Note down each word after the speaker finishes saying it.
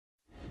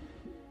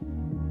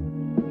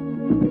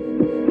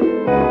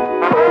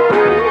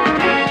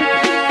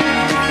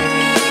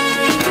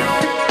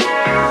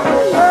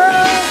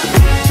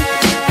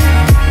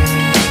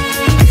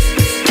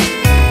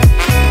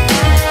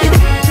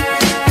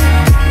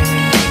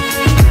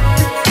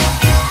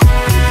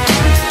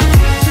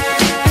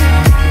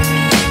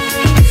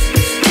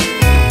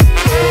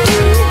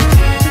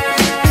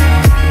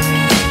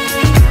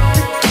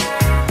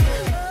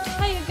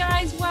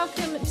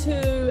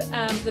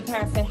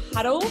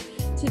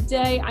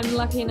today I'm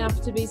lucky enough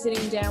to be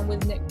sitting down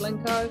with Nick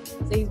Blincoe.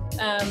 So he's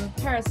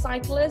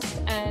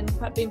paracyclist and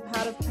been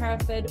part of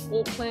Parafed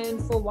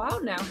Auckland for a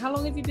while now. How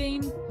long have you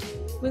been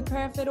with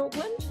Parafed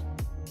Auckland?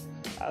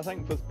 I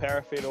think with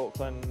Parafed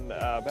Auckland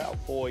about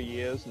 4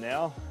 years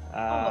now.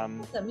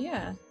 Awesome,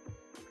 yeah.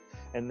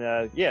 And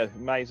yeah,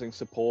 amazing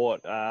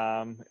support.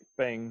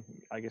 Being,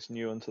 I guess,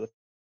 new into the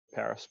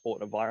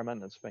parasport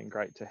environment, it's been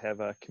great to have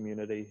a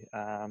community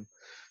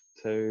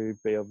to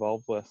be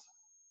involved with.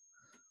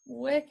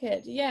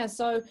 Wicked, yeah.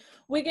 So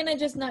we're gonna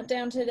just nut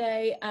down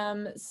today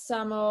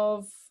some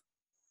of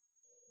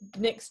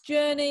Nick's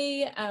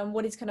journey,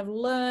 what he's kind of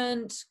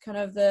learned, kind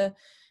of the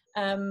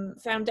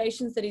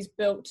foundations that he's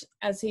built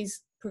as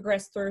he's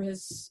progressed through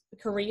his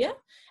career,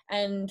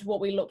 and what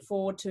we look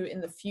forward to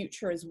in the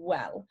future as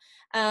well.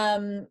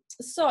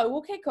 So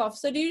we'll kick off.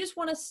 So do you just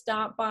want to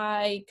start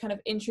by kind of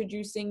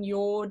introducing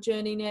your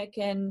journey, Nick,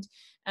 and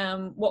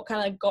what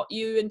kind of got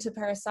you into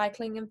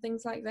paracycling and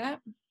things like that?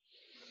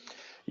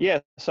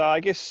 Yeah, so I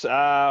guess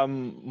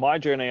my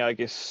journey, I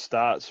guess,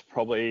 starts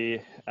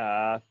probably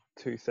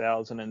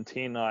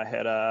 2010. I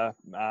had a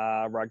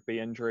rugby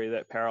injury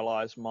that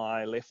paralysed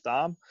my left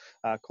arm,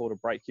 called a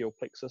brachial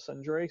plexus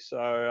injury.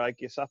 So I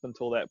guess up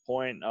until that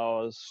point, I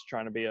was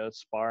trying to be an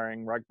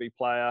aspiring rugby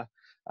player,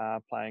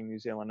 playing New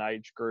Zealand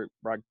age group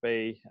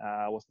rugby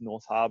with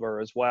North Harbour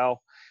as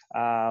well.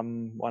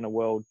 Won a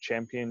world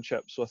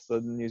championships with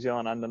the New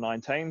Zealand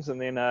under-19s, and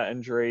then an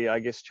injury, I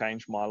guess,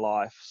 changed my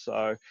life.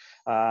 So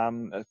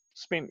I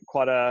spent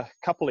quite a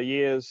couple of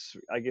years,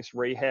 I guess,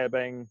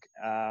 rehabbing,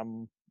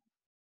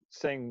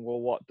 seeing,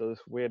 well,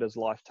 where does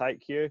life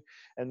take you?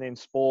 And then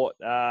sport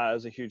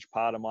is a huge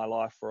part of my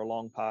life for a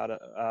long part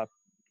of,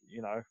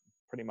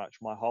 pretty much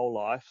my whole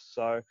life.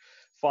 So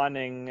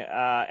finding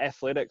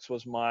athletics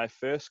was my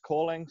first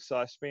calling. So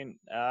I spent,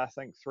 I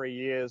think, 3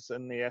 years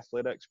in the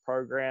athletics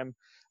program.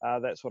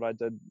 That's what I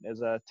did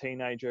as a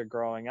teenager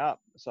growing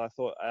up. So I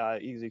thought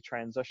easy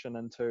transition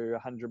into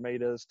 100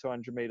 meters,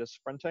 200 meters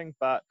sprinting.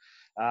 But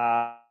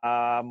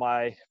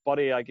my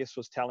body, I guess,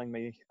 was telling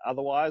me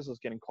otherwise. I was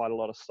getting quite a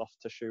lot of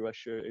soft tissue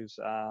issues,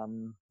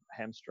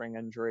 hamstring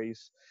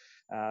injuries.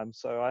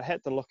 So I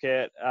had to look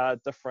at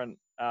different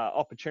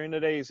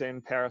opportunities,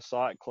 and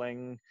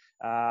paracycling,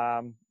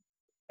 I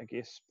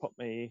guess, put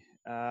me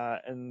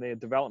in their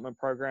development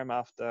program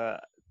after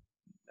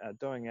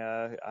doing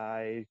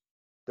a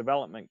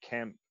development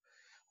camp,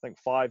 I think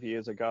 5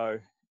 years ago.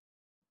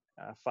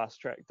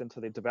 Fast-tracked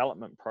into the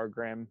development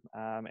program,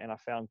 and I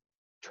found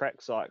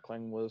track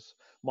cycling was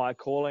my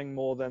calling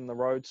more than the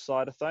road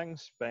side of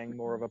things, being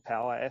more of a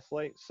power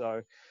athlete.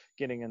 So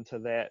getting into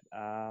that,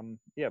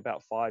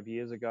 about 5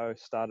 years ago,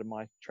 started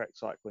my track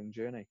cycling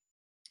journey.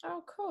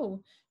 Oh,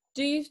 cool.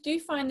 Do you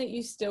find that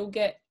you still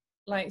get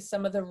like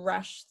some of the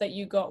rush that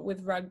you got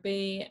with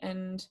rugby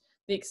and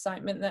the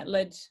excitement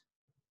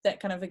that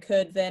kind of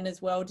occurred then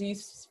as well? Do you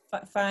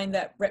find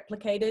that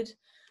replicated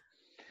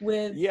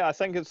with? Yeah, I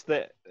think it's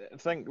that. I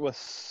think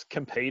with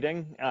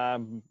competing,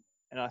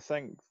 and I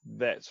think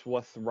that's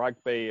with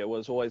rugby, it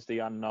was always the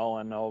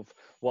unknown of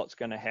what's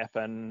going to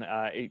happen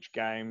each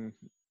game.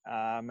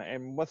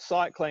 And with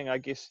cycling, I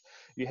guess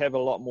you have a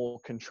lot more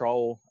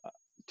control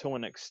to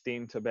an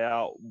extent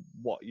about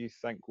what you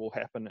think will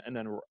happen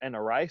in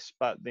a race.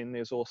 But then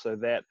there's also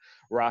that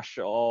rush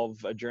of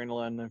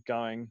adrenaline of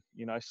going,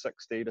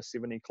 60 to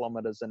 70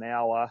 kilometers an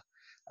hour,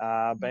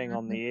 being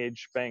on the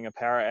edge, being a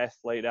para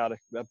athlete, a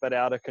bit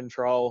out of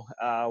control.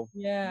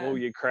 Will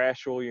you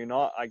crash? Will you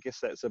not? I guess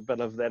that's a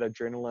bit of that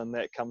adrenaline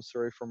that comes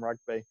through from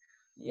rugby.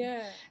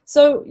 Yeah.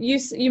 So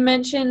you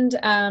mentioned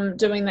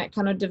doing that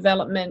kind of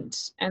development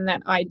and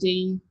that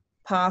ID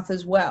path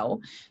as well.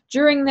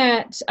 During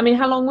that, I mean,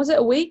 how long was it?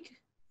 A week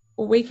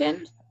or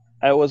weekend?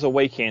 It was a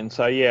weekend.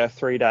 So yeah,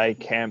 3-day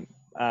camp.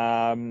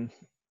 It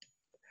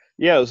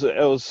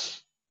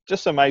was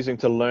just amazing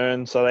to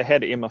learn. So they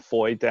had Emma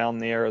Foy down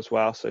there as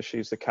well. So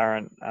she's the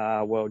current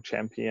world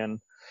champion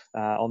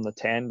on the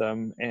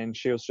tandem, and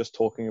she was just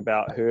talking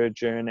about her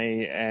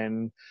journey.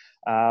 And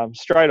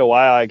straight away,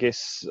 I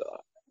guess,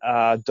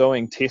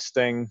 doing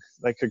testing,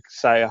 they could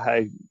say,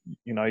 hey,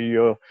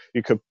 you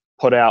could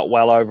put out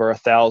well over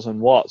 1,000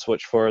 watts,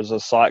 which for as a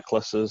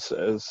cyclist is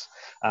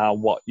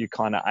what you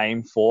kind of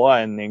aim for,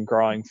 and then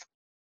growing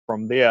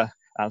from there.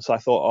 So I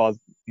thought,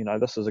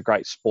 this is a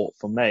great sport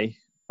for me.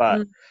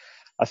 But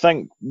I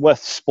think with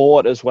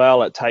sport as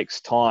well, it takes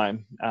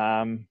time.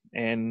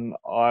 And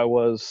I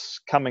was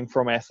coming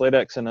from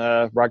athletics and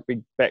a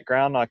rugby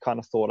background. I kind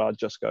of thought I'd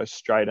just go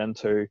straight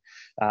into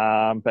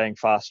being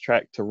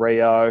fast-tracked to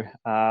Rio.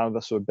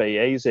 This would be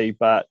easy,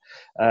 but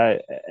I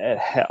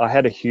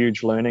had a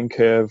huge learning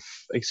curve,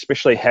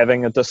 especially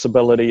having a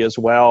disability as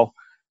well,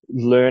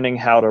 learning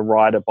how to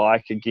ride a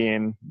bike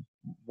again,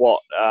 what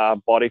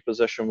body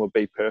position would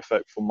be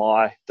perfect for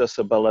my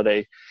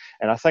disability.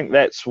 And I think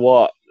that's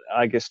what,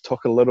 I guess,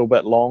 took a little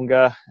bit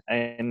longer,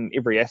 and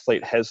every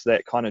athlete has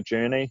that kind of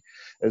journey.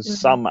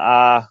 Some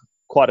are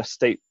quite a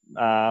steep,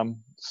 I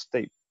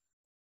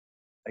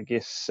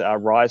guess,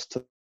 rise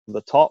to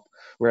the top,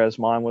 whereas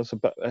mine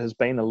has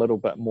been a little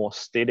bit more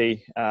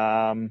steady,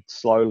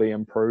 slowly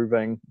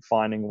improving,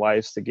 finding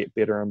ways to get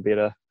better and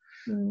better.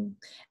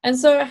 And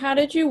so how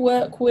did you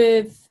work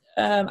with,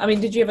 I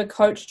mean, did you have a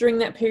coach during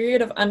that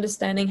period of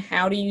understanding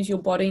how to use your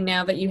body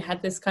now that you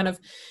had this kind of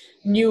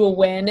new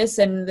awareness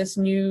and this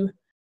new,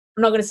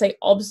 I'm not going to say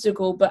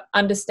obstacle, but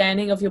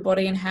understanding of your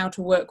body and how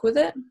to work with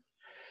it?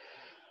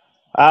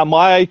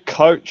 My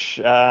coach,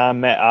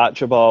 Matt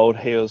Archibald,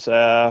 he was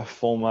a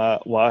former,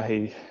 well,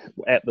 he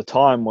at the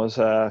time was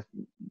a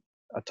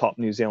top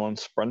New Zealand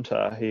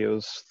sprinter. He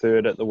was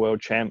third at the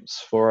World Champs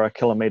for a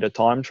kilometre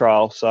time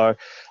trial. So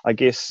I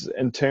guess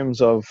in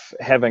terms of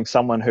having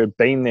someone who'd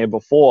been there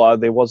before,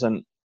 there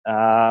wasn't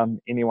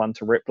anyone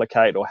to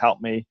replicate or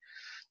help me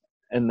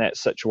in that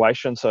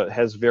situation. So it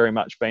has very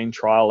much been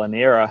trial and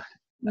error.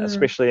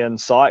 Especially in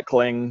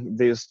cycling,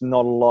 there's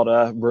not a lot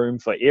of room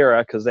for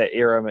error, because that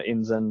error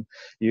ends in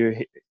you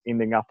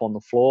ending up on the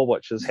floor,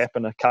 which has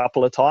happened a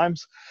couple of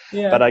times.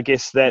 Yeah. But I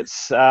guess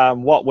that's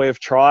what we've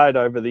tried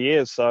over the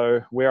years.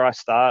 So where I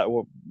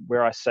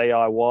say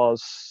I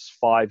was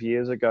 5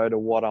 years ago to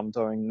what I'm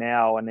doing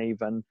now, and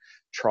even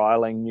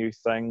trialing new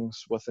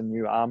things with a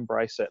new arm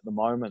brace at the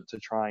moment to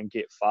try and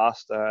get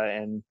faster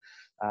and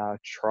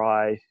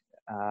try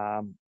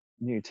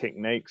new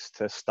techniques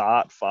to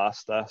start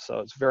faster. So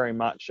it's very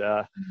much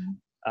in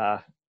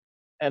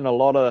a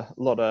lot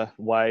of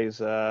ways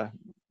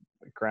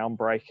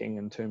groundbreaking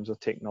in terms of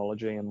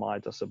technology and my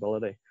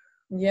disability.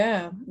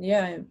 Yeah,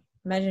 I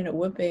imagine it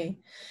would be.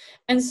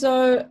 And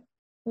so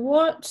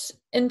what,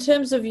 in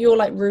terms of your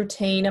like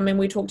routine, I mean,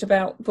 we talked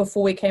about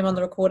before we came on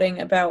the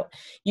recording about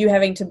you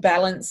having to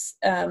balance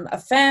a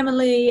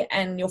family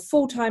and your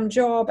full-time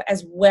job,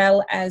 as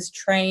well as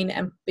train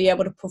and be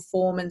able to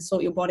perform and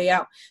sort your body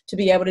out to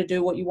be able to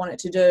do what you want it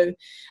to do.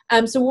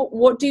 So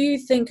what do you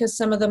think are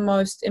some of the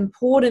most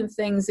important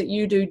things that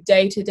you do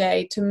day to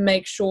day to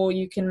make sure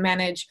you can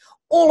manage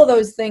all of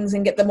those things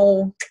and get them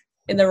all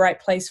in the right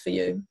place for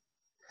you?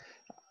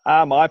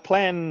 I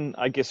plan,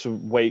 I guess,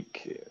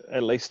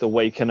 at least a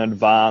week in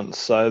advance,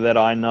 so that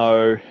I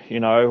know,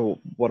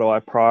 what do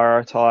I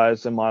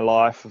prioritize in my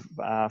life,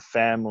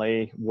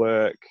 family,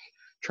 work,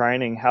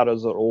 training, how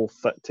does it all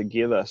fit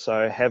together? So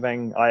I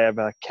have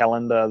a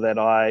calendar that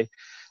I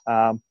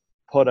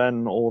put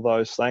in all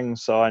those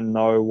things, so I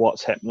know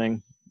what's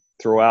happening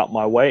throughout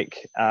my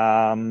week,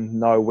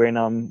 know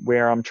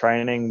where I'm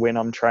training, when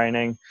I'm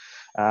training,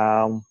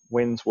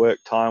 when's work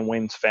time,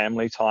 when's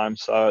family time.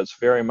 So it's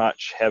very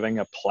much having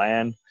a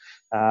plan,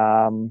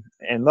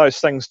 and those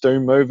things do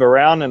move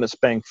around, and it's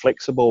being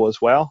flexible as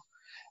well.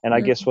 And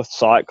I guess with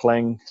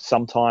cycling,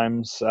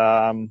 sometimes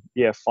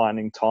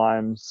finding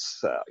times,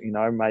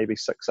 maybe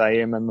 6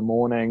 a.m. in the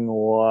morning,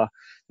 or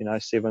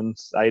 7,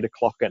 8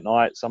 o'clock at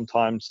night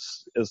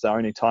sometimes is the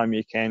only time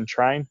you can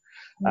train.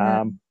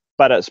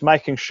 But it's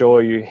making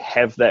sure you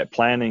have that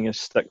planning and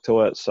stick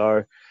to it.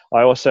 So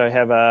I also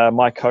have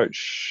my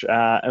coach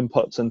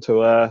inputs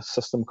into a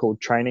system called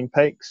Training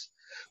Peaks.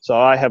 So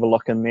I have a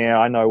look in there.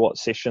 I know what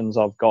sessions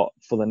I've got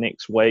for the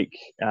next week.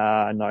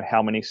 I know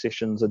how many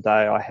sessions a day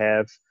I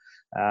have,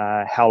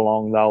 how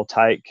long they'll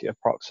take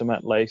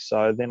approximately.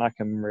 So then I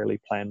can really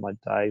plan my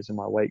days and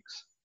my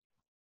weeks.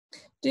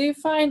 Do you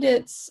find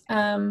it's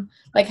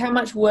like, how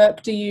much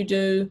work do you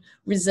do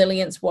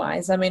resilience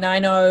wise? I mean, I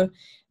know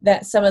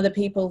that some of the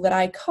people that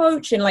I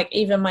coach, and like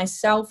even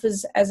myself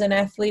as an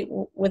athlete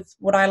with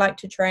what I like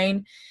to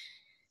train,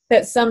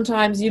 that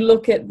sometimes you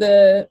look at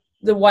the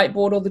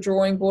whiteboard or the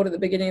drawing board at the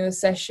beginning of the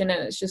session,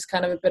 and it's just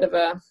kind of a bit of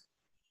a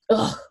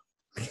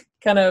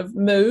kind of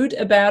mood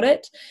about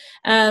it.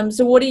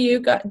 So what do you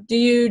got? Do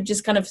you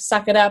just kind of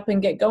suck it up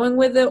and get going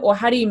with it, or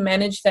how do you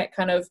manage that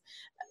kind of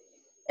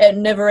a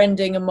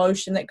never-ending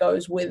emotion that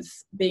goes with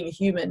being a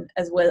human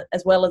as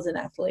well as an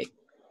athlete?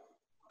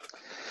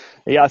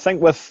 Yeah, I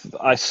think with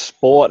a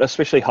sport,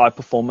 especially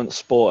high-performance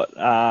sport,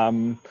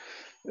 I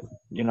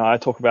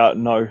talk about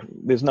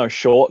there's no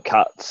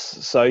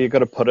shortcuts. So you've got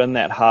to put in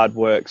that hard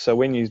work. So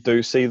when you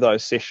do see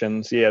those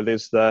sessions,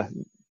 there's the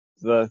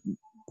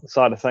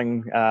side of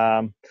thing,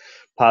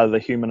 part of the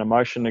human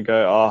emotion to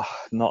go, oh,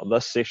 not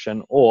this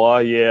session,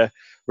 or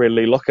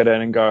really look at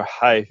it and go,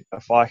 hey,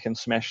 if I can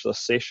smash this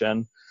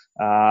session,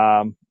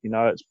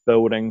 it's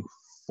building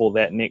for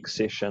that next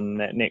session,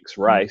 that next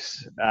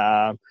race.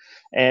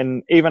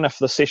 And even if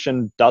the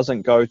session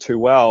doesn't go too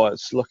well,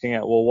 it's looking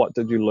at, well, what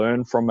did you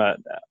learn from it?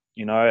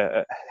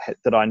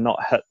 Did I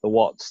not hit the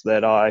watts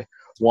that I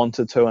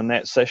wanted to in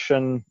that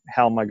session?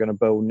 How am I going to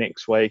build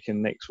next week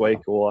and next week,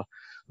 or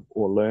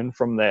learn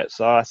from that?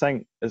 So I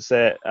think it's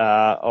that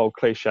old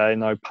cliche,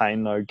 no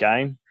pain, no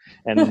gain.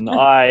 And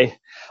I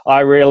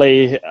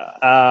really,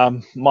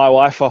 my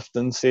wife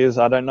often says,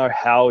 I don't know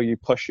how you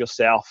push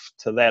yourself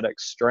to that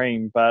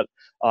extreme, but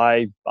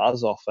I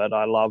buzz off it.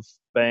 I love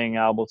being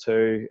able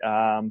to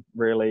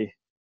really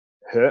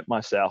hurt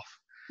myself.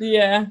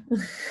 Yeah,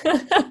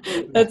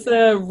 that's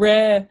a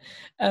rare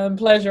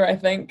pleasure, I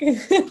think.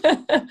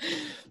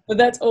 But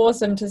that's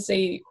awesome to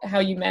see how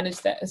you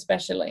manage that,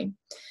 especially.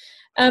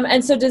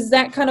 And so does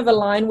that kind of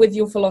align with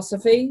your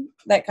philosophy,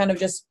 that kind of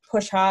just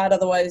push hard,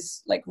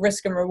 otherwise like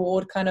risk and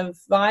reward kind of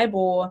vibe?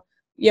 Or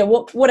yeah,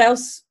 what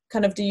else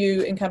kind of do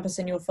you encompass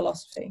in your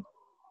philosophy?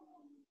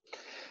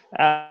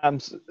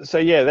 So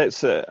yeah,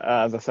 that's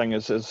the thing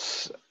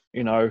is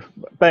you know,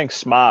 being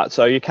smart.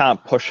 So you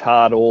can't push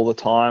hard all the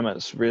time.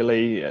 It's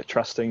really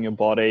trusting your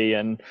body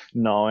and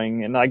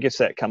knowing, and I guess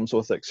that comes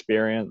with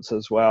experience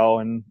as well,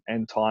 and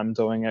time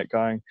doing it,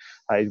 going,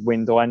 hey,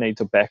 when do I need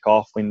to back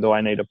off? When do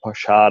I need to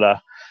push harder?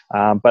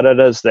 But it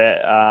is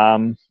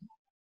that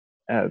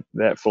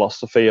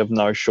philosophy of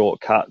no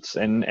shortcuts,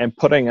 and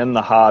putting in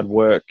the hard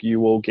work, you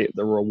will get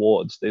the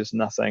rewards. There's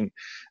nothing,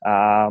 you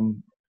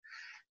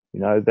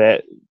know,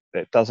 that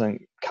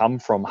doesn't come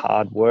from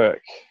hard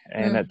work,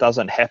 and it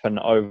doesn't happen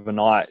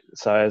overnight.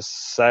 So as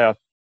say, I've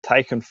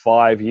taken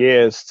 5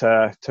 years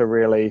to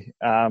really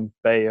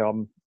be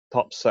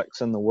top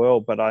 6 in the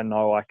world, but I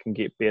know I can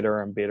get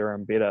better and better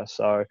and better.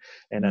 So,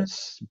 and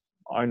it's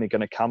only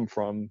going to come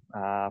from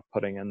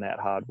putting in that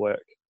hard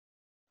work.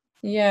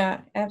 Yeah,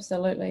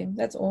 absolutely.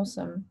 That's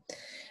awesome.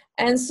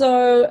 And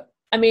so,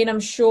 I mean, I'm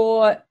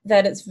sure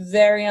that it's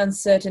very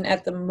uncertain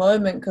at the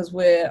moment because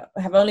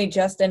have only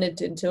just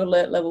entered into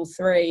alert level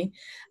 3.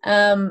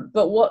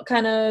 But what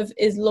kind of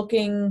is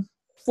looking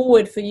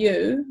forward for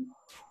you?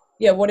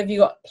 Yeah, what have you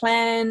got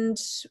planned?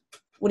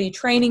 What are you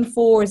training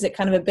for? Is it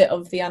kind of a bit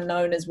of the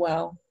unknown as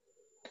well?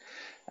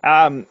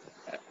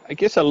 I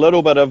guess a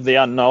little bit of the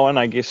unknown,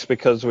 I guess,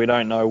 because we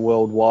don't know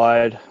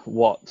worldwide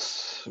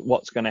what's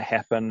going to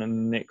happen in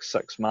the next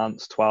 6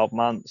 months, 12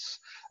 months.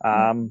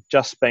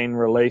 Just been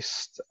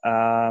released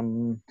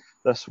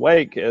this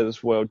week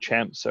is World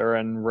Champs are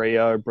in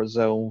Rio,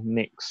 Brazil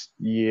next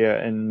year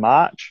in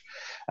March.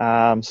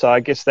 So I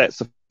guess that's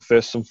the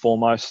first and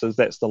foremost, is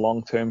that's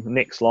the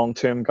next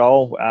long-term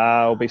goal.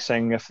 I'll be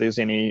seeing if there's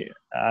any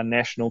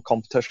national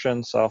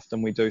competition. So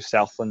often we do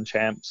Southland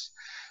Champs,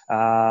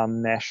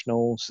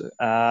 nationals,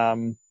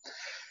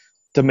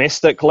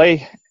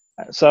 domestically.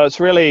 So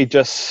it's really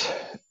just,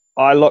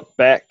 I look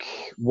back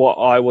what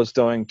I was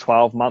doing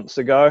 12 months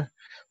ago.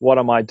 What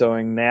am I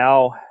doing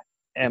now?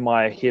 Am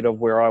I ahead of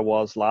where I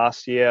was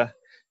last year?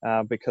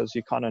 Because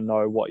you kind of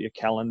know what your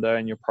calendar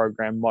and your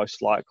program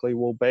most likely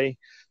will be.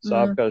 So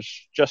I've got to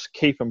just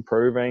keep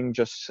improving,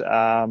 just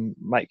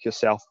make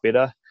yourself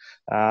better.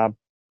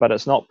 But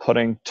it's not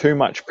putting too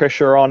much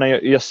pressure on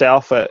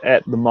yourself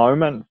at the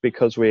moment,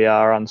 because we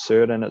are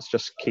uncertain. It's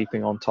just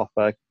keeping on top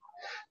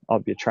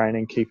of your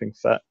training, keeping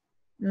fit.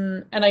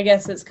 And I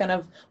guess it's kind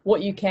of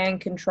what you can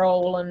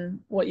control and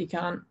what you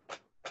can't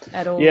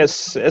at all.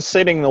 Yes, it's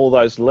setting all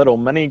those little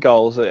mini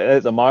goals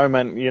at the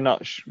moment. You're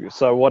not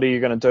so what are you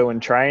going to do in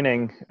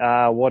training?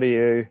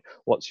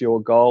 What's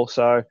your goal?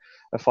 So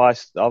if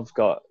I've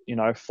got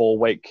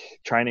 4-week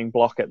training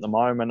block at the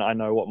moment, I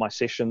know what my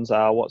sessions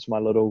are, what's my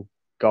little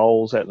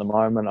goals at the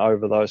moment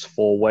over those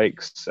 4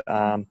 weeks,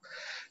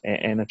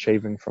 and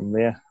achieving from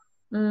there.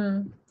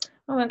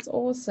 Oh, that's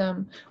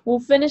awesome. We'll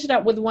finish it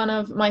up with one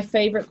of my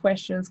favorite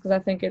questions, because I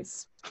think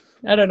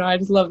I don't know, I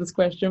just love this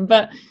question.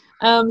 But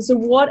so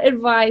what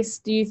advice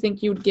do you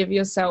think you would give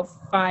yourself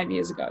 5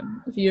 years ago?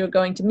 If you were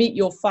going to meet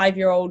your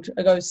 5-year-old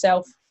ago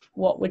self,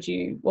 what would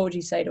you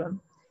say to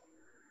him?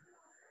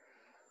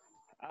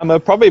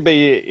 It'd probably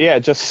be,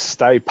 just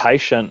stay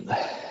patient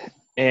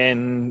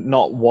and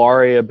not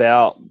worry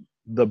about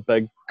the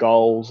big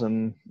goals.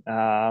 And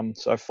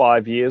so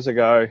 5 years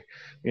ago,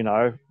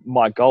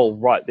 my goal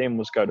right then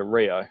was go to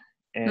Rio,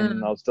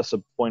 and I was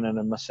disappointed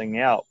in missing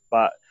out.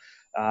 But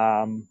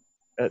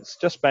it's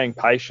just being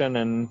patient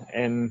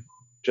and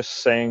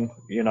just seeing,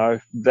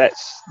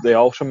 that's the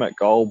ultimate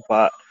goal.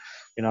 But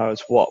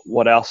it's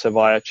what else have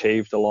I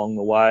achieved along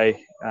the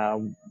way?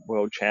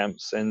 World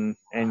champs and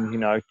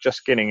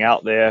just getting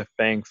out there,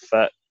 being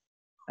fit,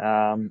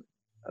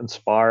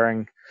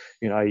 inspiring,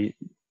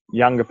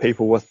 younger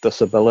people with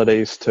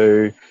disabilities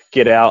to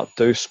get out,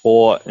 do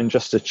sport, and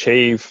just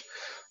achieve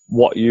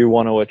what you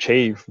want to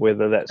achieve,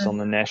 whether that's on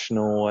the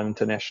national or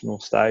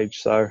international stage.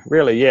 So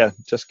really,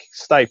 just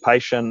stay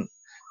patient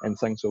and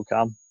things will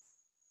come.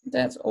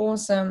 That's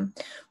awesome.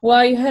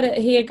 Well, you heard it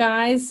here,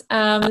 guys.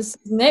 This is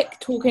Nick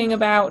talking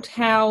about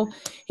how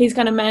he's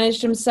kind of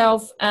managed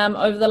himself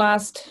over the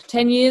last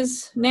 10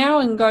 years now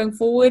and going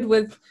forward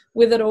with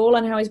it all,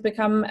 and how he's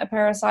become a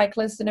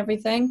paracyclist and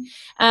everything.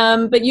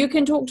 But you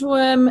can talk to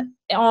him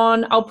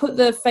I'll put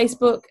the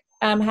Facebook,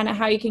 Hannah,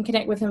 how you can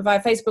connect with him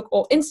via Facebook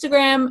or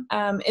Instagram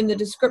in the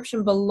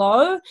description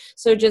below.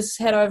 So just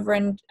head over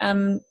and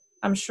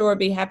I'm sure I'd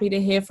be happy to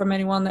hear from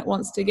anyone that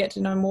wants to get to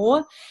know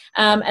more.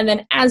 And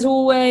then, as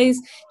always,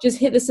 just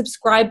hit the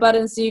subscribe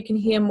button so you can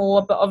hear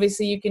more. But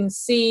obviously, you can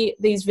see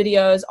these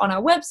videos on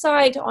our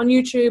website, on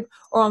YouTube,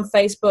 or on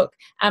Facebook.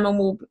 And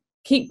we'll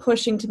keep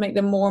pushing to make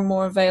them more and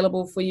more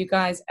available for you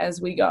guys as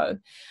we go.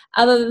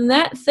 Other than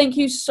that, thank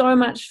you so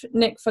much,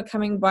 Nick, for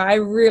coming by. I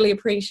really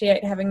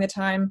appreciate having the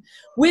time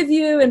with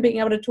you and being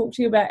able to talk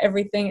to you about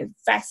everything. It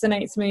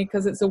fascinates me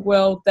because it's a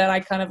world that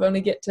I kind of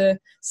only get to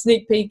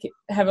sneak peek,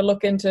 have a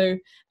look into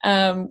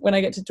when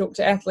I get to talk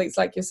to athletes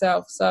like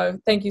yourself. So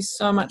thank you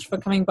so much for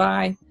coming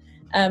by.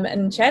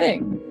 and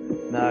chatting.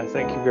 No,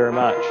 thank you very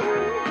much.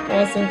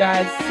 Awesome,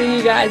 guys. See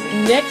you guys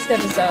next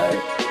episode.